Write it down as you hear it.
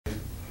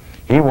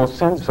He will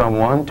send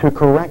someone to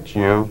correct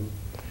you.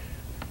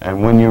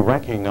 And when you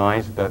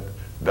recognize that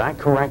that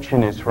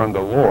correction is from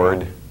the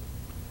Lord,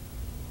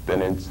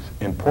 then it's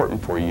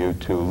important for you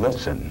to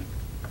listen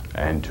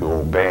and to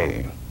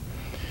obey.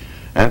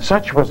 And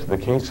such was the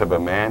case of a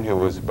man who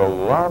was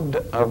beloved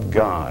of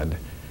God,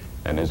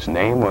 and his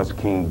name was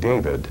King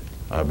David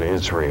of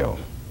Israel.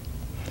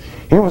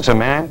 He was a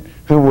man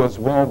who was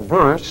well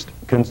versed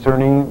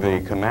concerning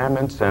the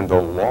commandments and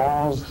the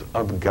laws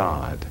of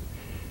God.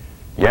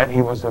 Yet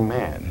he was a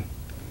man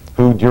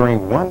who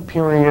during one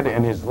period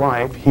in his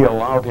life he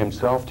allowed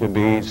himself to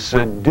be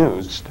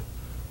seduced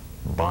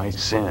by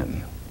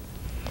sin.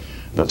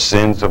 The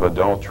sins of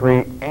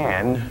adultery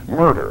and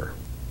murder.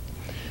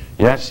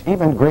 Yes,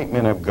 even great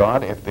men of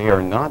God, if they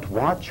are not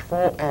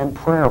watchful and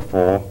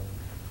prayerful,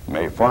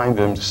 may find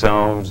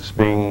themselves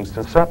being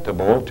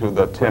susceptible to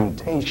the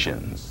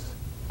temptations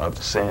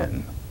of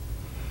sin.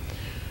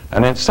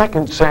 And in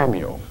 2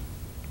 Samuel,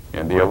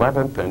 in the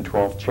 11th and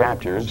 12th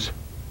chapters,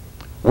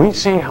 we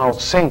see how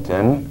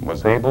Satan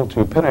was able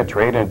to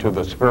penetrate into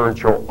the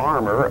spiritual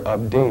armor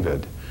of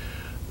David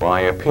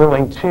by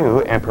appealing to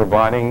and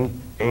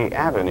providing an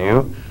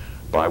avenue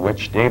by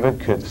which David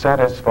could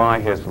satisfy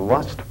his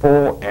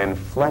lustful and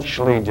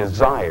fleshly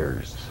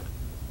desires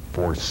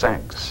for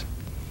sex.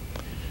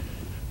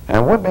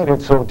 And what made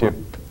it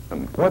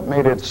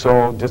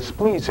so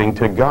displeasing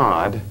to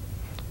God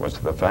was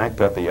the fact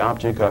that the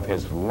object of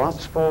his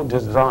lustful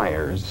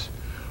desires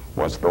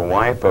was the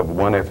wife of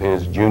one of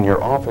his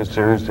junior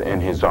officers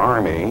in his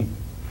army.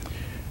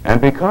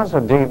 And because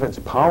of David's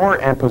power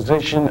and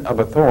position of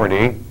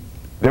authority,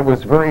 there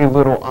was very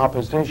little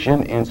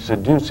opposition in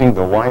seducing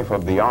the wife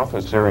of the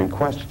officer in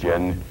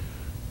question,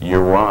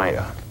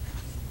 Uriah.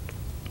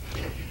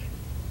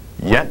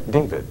 Yet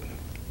David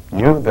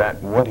knew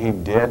that what he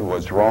did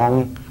was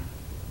wrong,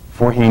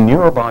 for he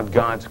knew about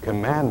God's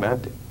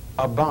commandment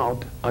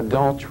about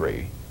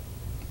adultery.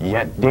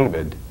 Yet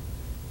David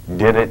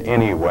did it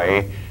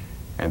anyway,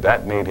 and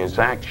that made his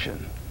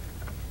action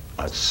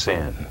a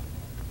sin.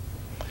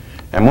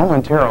 And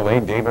momentarily,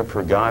 David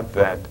forgot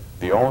that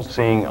the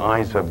all-seeing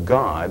eyes of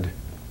God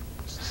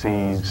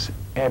sees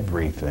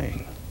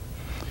everything.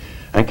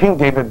 And King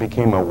David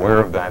became aware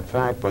of that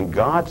fact when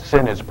God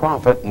sent his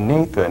prophet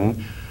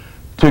Nathan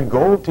to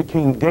go to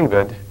King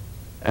David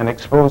and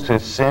expose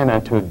his sin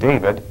unto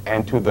David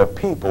and to the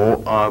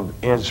people of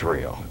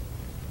Israel.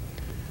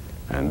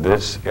 And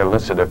this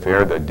illicit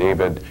affair that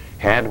David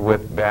had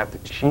with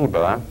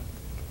Bathsheba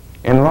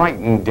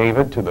enlightened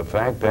David to the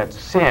fact that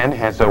sin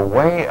has a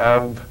way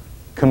of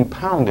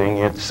compounding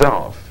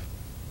itself.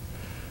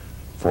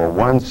 For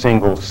one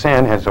single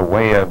sin has a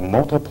way of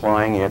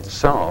multiplying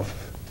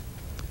itself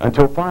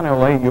until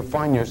finally you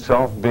find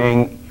yourself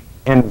being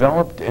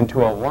enveloped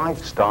into a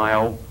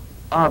lifestyle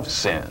of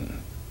sin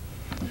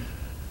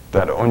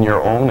that on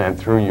your own and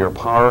through your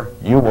power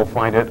you will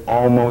find it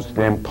almost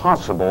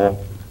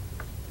impossible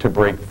to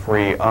break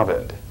free of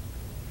it.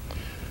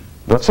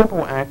 The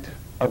simple act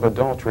of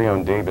adultery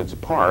on David's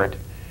part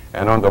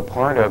and on the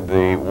part of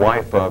the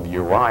wife of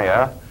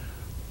Uriah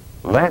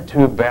led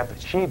to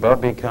Bathsheba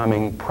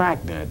becoming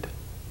pregnant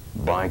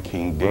by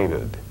King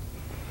David.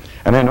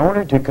 And in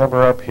order to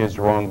cover up his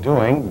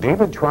wrongdoing,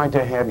 David tried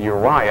to have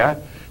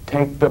Uriah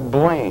take the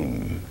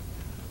blame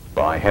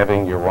by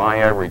having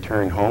Uriah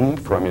return home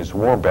from his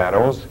war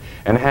battles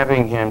and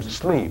having him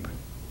sleep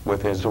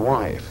with his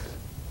wife.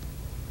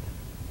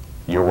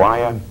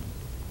 Uriah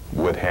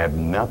would have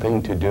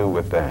nothing to do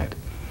with that.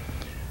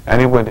 And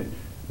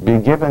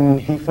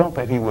he felt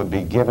that he would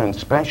be given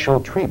special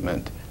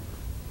treatment,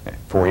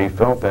 for he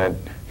felt that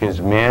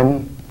his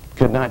men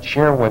could not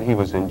share what he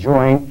was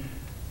enjoying.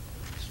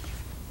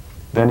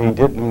 Then he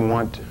didn't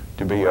want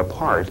to be a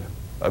part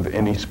of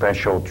any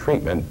special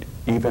treatment,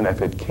 even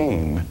if it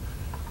came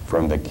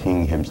from the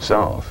king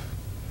himself.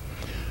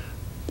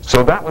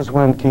 So that was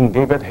when King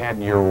David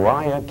had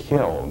Uriah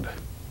killed.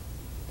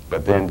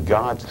 But then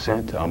God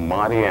sent a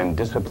mighty and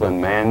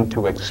disciplined man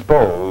to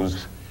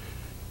expose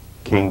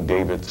King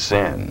David's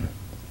sin.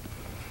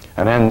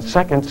 And in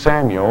 2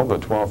 Samuel, the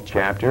 12th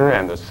chapter,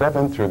 and the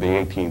 7th through the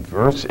 18th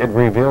verse, it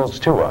reveals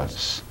to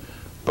us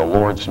the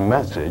Lord's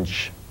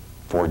message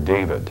for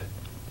David.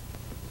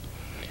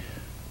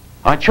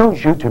 I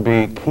chose you to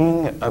be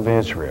king of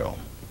Israel.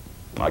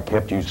 I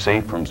kept you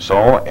safe from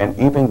Saul and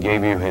even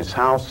gave you his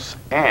house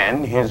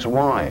and his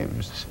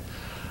wives.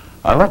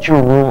 I let you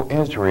rule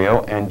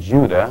Israel and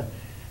Judah,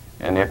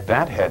 and if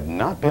that had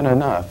not been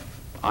enough,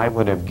 I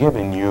would have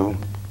given you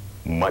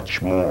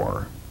much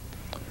more.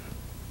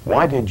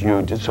 Why did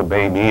you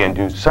disobey me and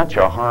do such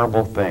a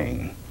horrible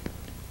thing?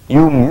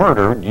 You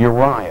murdered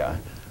Uriah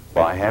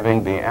by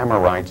having the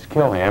Amorites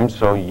kill him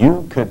so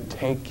you could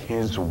take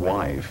his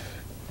wife.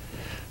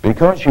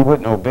 Because you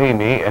wouldn't obey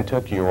me and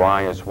took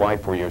Uriah's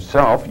wife for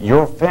yourself,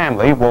 your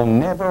family will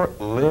never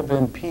live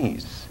in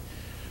peace.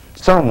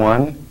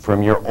 Someone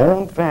from your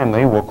own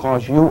family will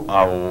cause you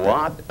a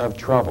lot of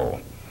trouble,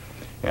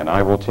 and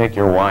I will take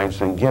your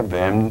wives and give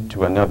them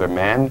to another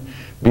man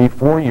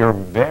before your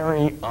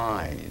very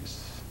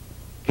eyes.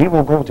 He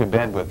will go to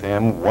bed with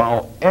him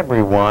while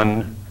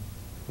everyone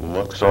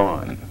looks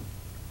on.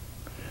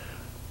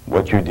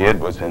 What you did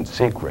was in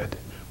secret,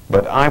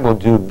 but I will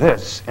do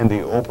this in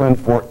the open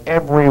for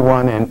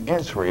everyone in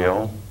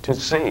Israel to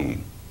see.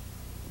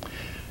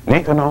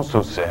 Nathan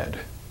also said,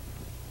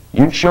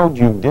 you showed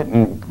you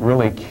didn't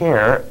really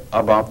care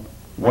about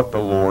what the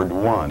Lord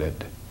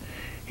wanted.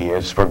 He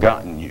has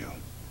forgotten you,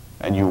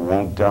 and you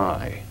won't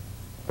die.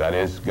 That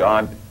is,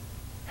 God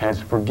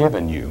has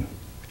forgiven you,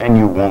 and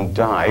you won't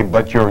die,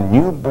 but your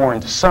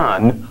newborn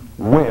son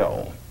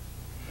will.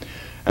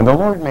 And the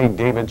Lord made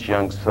David's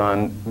young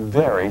son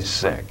very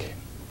sick.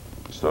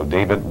 So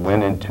David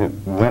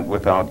went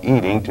without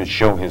eating to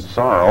show his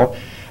sorrow,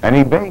 and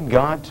he begged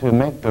God to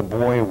make the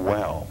boy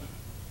well.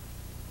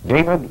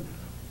 David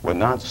would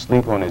not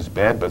sleep on his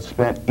bed, but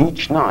spent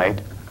each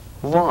night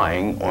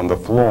lying on the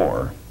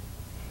floor.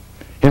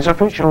 His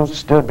officials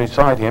stood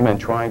beside him and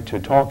tried to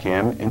talk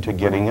him into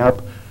getting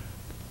up,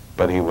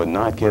 but he would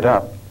not get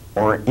up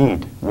or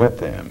eat with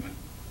them.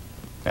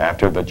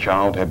 After the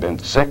child had been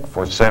sick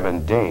for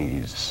 7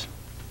 days,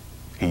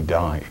 he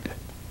died.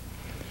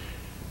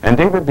 And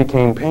David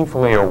became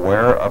painfully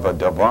aware of a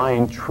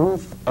divine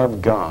truth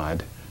of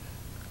God,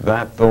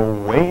 that the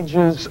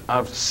wages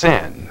of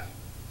sin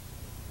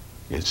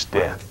is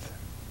death.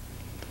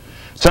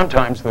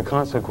 Sometimes the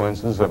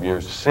consequences of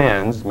your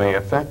sins may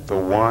affect the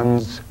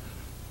ones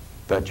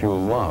that you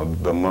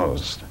love the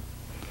most.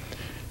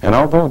 And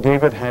although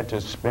David had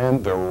to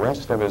spend the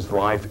rest of his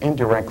life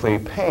indirectly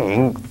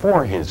paying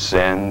for his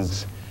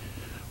sins,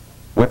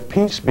 with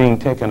peace being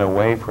taken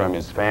away from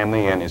his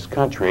family and his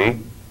country,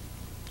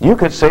 you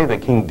could say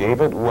that King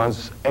David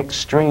was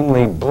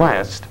extremely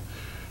blessed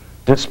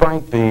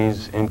despite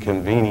these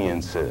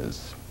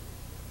inconveniences.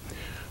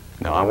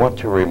 Now, I want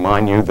to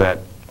remind you that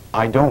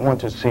I don't want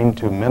to seem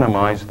to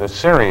minimize the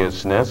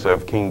seriousness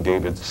of King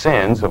David's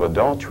sins of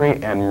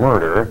adultery and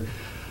murder,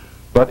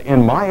 but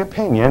in my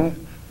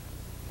opinion,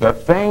 the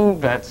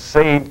thing that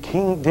saved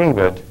King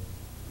David,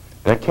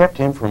 that kept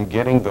him from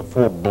getting the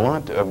full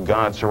blunt of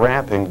God's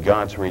wrath and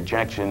God's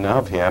rejection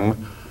of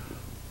him,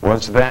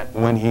 was that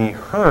when he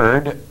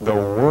heard the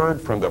word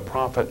from the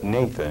prophet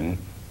Nathan,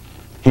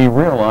 he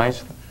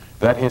realized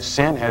that his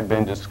sin had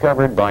been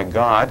discovered by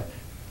God,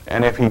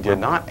 and if he did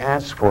not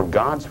ask for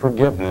God's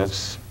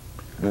forgiveness,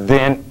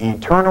 then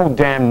eternal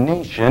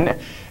damnation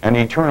and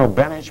eternal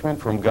banishment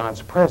from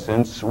God's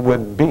presence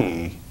would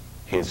be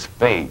his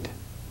fate.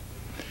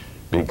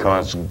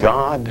 Because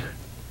God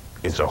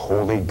is a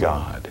holy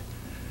God,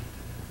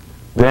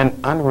 then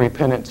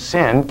unrepentant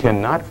sin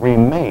cannot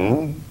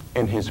remain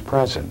in his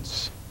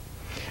presence.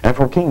 And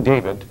for King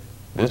David,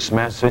 this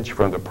message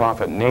from the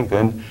prophet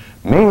Nathan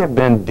may have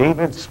been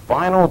David's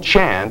final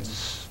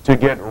chance to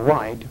get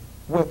right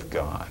with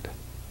God.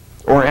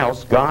 Or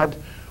else God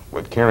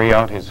would carry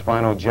out his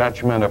final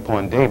judgment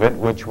upon David,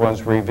 which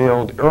was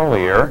revealed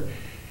earlier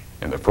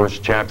in the 1st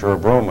chapter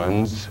of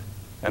Romans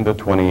and the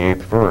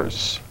 28th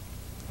verse.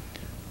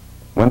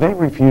 When they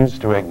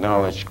refused to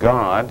acknowledge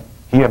God,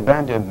 he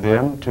abandoned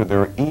them to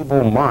their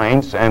evil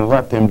minds and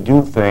let them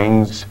do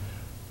things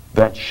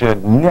that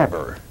should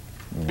never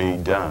be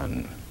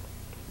done.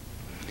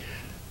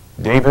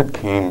 David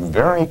came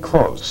very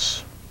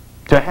close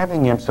to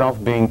having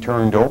himself being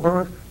turned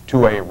over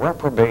to a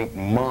reprobate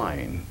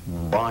mind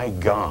by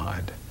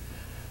God.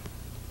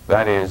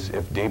 That is,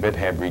 if David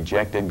had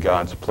rejected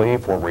God's plea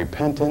for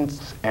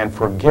repentance and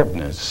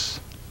forgiveness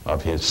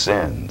of his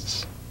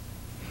sins.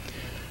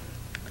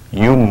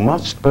 You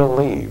must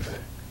believe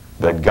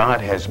that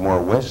God has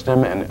more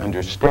wisdom and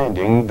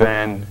understanding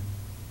than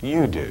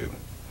you do.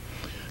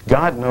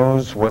 God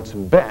knows what's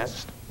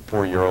best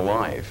for your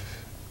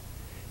life.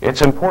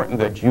 It's important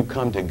that you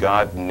come to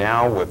God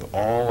now with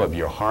all of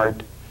your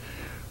heart,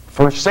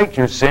 forsake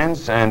your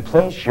sins, and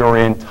place your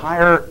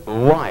entire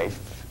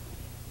life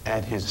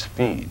at his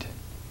feet.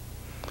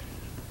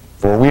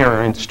 For we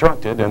are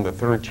instructed in the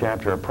 3rd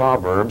chapter of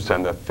Proverbs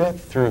and the 5th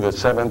through the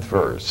 7th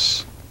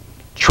verse,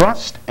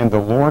 trust in the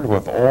Lord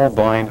with all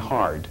thine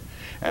heart,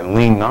 and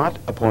lean not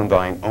upon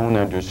thine own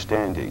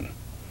understanding.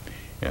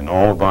 In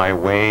all thy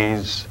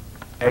ways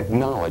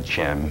acknowledge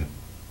him,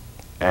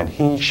 and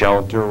he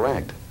shall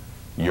direct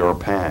your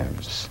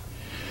paths.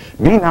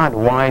 Be not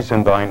wise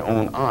in thine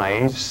own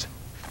eyes,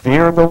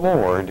 fear the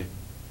Lord,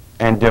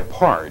 and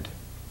depart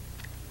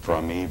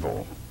from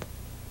evil.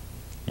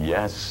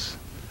 Yes,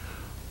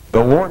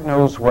 the Lord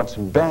knows what's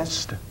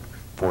best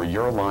for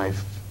your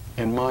life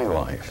and my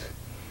life.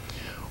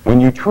 When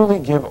you truly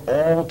give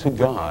all to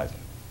God,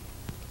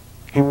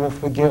 he will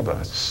forgive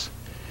us.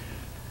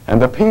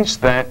 And the peace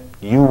that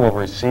you will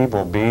receive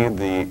will be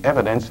the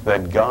evidence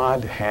that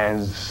God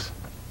has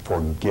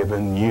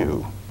forgiven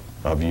you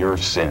of your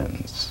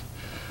sins.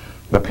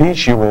 The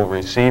peace you will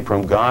receive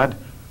from God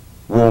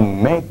will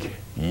make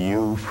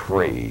you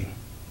free.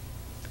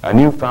 A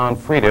newfound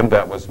freedom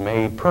that was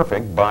made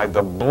perfect by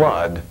the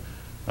blood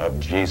of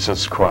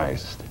Jesus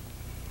Christ.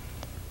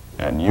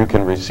 And you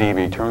can receive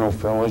eternal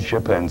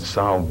fellowship and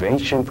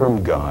salvation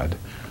from God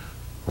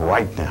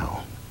right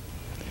now,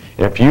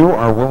 if you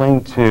are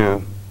willing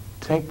to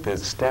take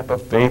this step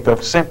of faith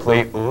of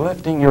simply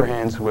lifting your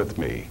hands with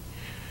me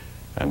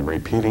and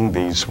repeating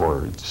these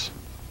words.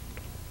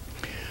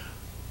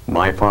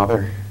 My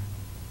Father,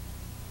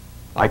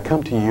 I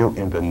come to you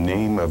in the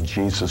name of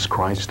Jesus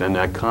Christ, and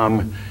I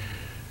come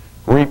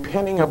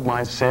repenting of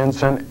my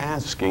sins and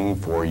asking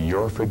for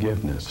your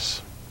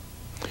forgiveness.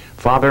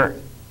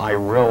 Father, I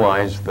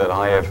realize that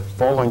I have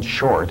fallen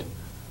short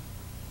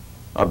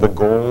of the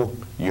goal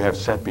you have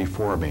set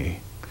before me.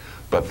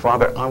 But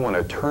Father, I want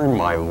to turn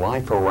my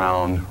life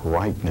around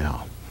right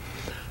now.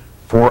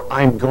 For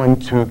I'm going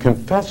to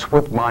confess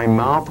with my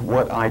mouth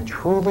what I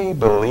truly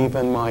believe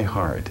in my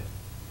heart,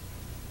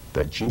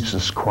 that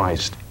Jesus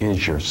Christ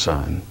is your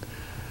Son.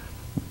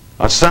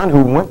 A Son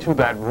who went to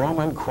that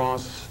Roman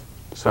cross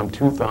some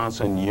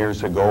 2,000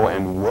 years ago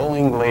and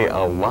willingly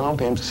allowed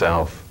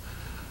himself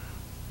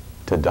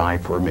to die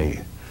for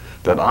me,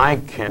 that I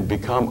can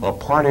become a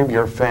part of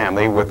your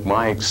family with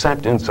my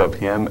acceptance of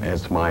him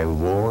as my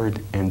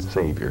Lord and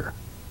Savior.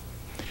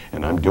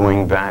 And I'm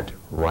doing that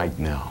right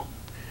now.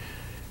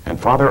 And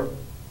Father,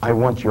 I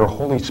want your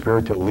Holy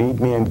Spirit to lead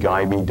me and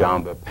guide me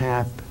down the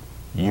path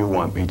you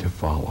want me to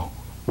follow.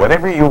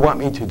 Whatever you want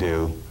me to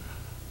do,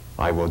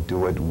 I will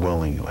do it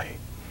willingly.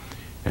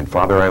 And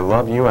Father, I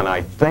love you, and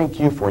I thank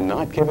you for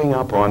not giving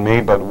up on me,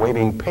 but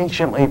waiting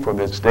patiently for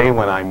this day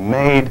when I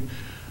made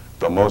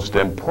the most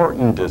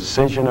important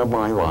decision of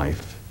my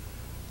life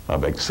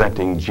of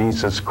accepting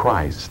Jesus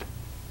Christ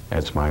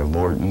as my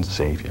Lord and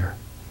Savior.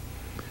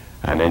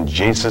 And in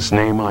Jesus'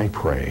 name I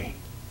pray,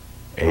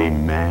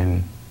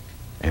 amen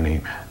and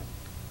amen.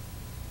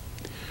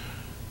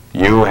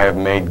 You have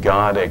made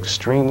God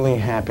extremely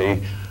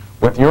happy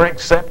with your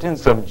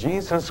acceptance of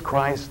Jesus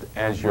Christ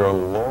as your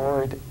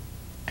Lord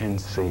and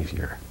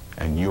Savior.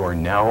 And you are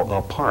now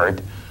a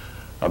part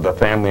of the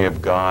family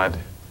of God,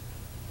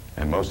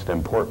 and most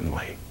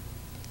importantly,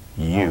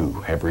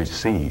 you have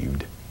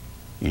received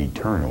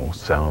eternal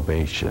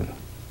salvation.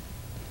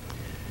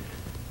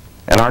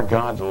 And our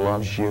God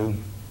loves you,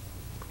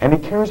 and he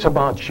cares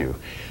about you.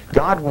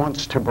 God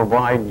wants to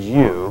provide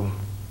you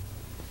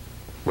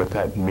with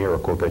that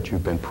miracle that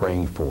you've been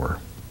praying for.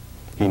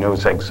 He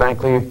knows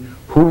exactly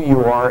who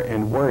you are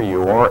and where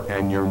you are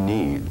and your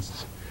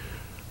needs.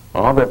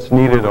 All that's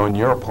needed on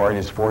your part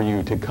is for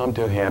you to come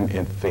to him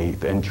in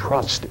faith and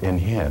trust in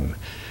him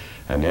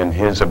and in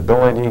his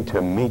ability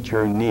to meet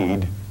your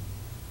need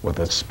with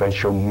a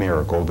special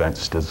miracle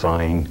that's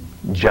designed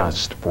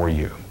just for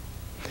you.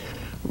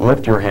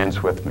 Lift your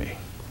hands with me.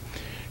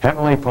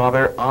 Heavenly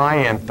Father, I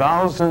and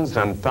thousands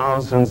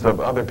of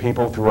other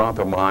people throughout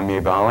the Miami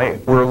Valley,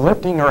 we're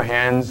lifting our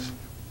hands,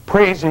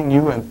 praising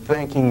you and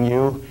thanking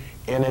you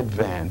in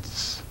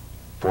advance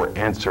for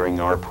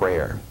answering our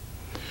prayer.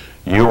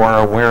 You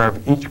are aware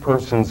of each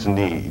person's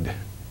need.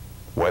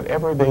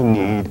 Whatever they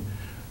need,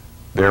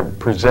 they're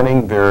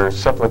presenting their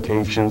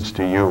supplications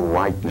to you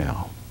right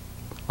now.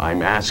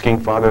 I'm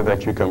asking, Father,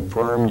 that you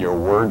confirm your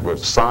word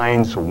with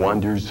signs,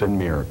 wonders, and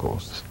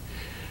miracles.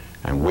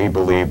 And we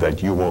believe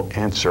that you will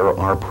answer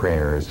our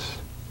prayers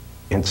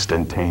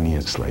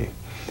instantaneously.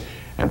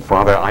 And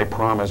Father, I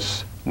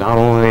promise not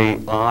only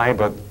I,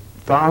 but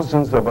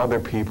thousands of other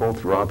people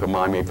throughout the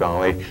Miami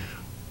Valley,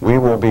 we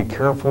will be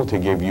careful to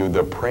give you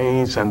the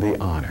praise and the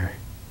honor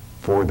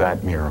for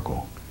that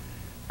miracle.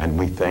 And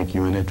we thank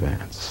you in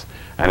advance.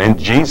 And in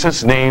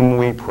Jesus' name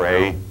we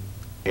pray,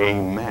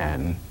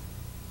 amen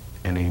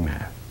and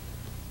amen.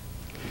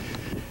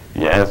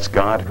 Yes,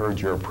 God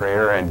heard your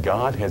prayer, and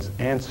God has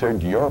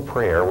answered your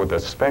prayer with a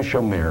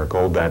special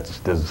miracle that's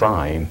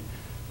designed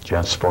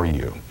just for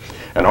you.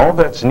 And all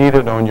that's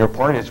needed on your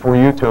part is for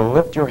you to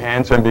lift your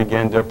hands and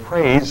begin to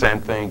praise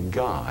and thank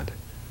God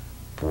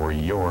for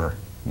your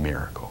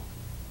miracle.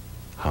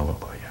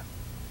 Hallelujah.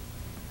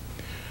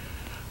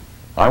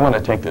 I want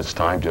to take this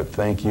time to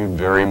thank you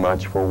very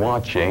much for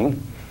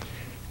watching.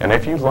 And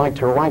if you'd like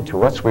to write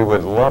to us, we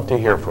would love to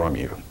hear from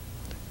you.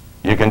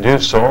 You can do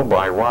so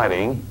by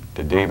writing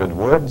to David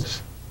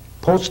Woods,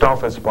 Post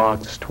Office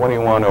Box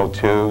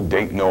 2102,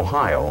 Dayton,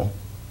 Ohio,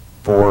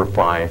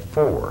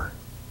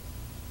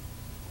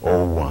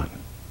 45401.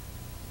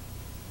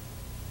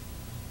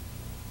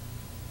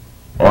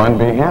 On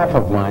behalf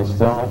of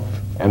myself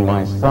and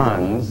my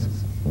sons,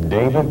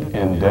 David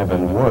and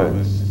Devin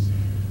Woods,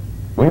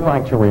 we'd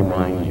like to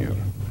remind you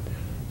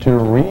to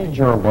read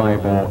your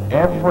Bible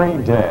every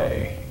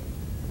day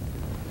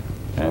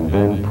and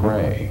then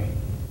pray.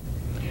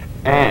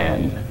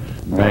 And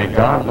may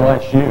God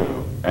bless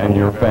you and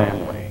your family.